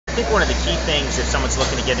I think one of the key things if someone's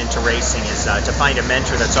looking to get into racing is to find a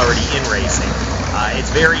mentor that's already in racing.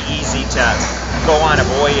 It's very easy to go on a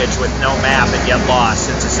voyage with no map and get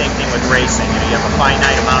lost. It's the same thing with racing. You have a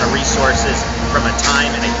finite amount of resources from a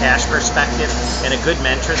time and a cash perspective, and a good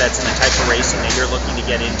mentor that's in the type of racing that you're looking to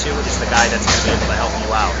get into is the guy that's going to be able to help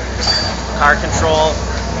you out. Car control,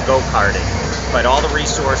 go-karting. But all the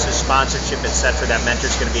resources, sponsorship, etc., that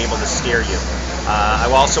mentor's going to be able to steer you.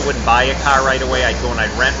 I also wouldn't buy a car right away. I'd go and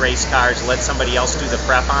I'd rent race cars, let somebody else do the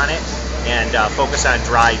prep on it, and focus on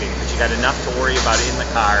driving, because you got enough to worry about in the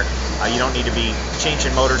car. You don't need to be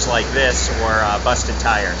changing motors like this or busted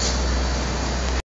tires.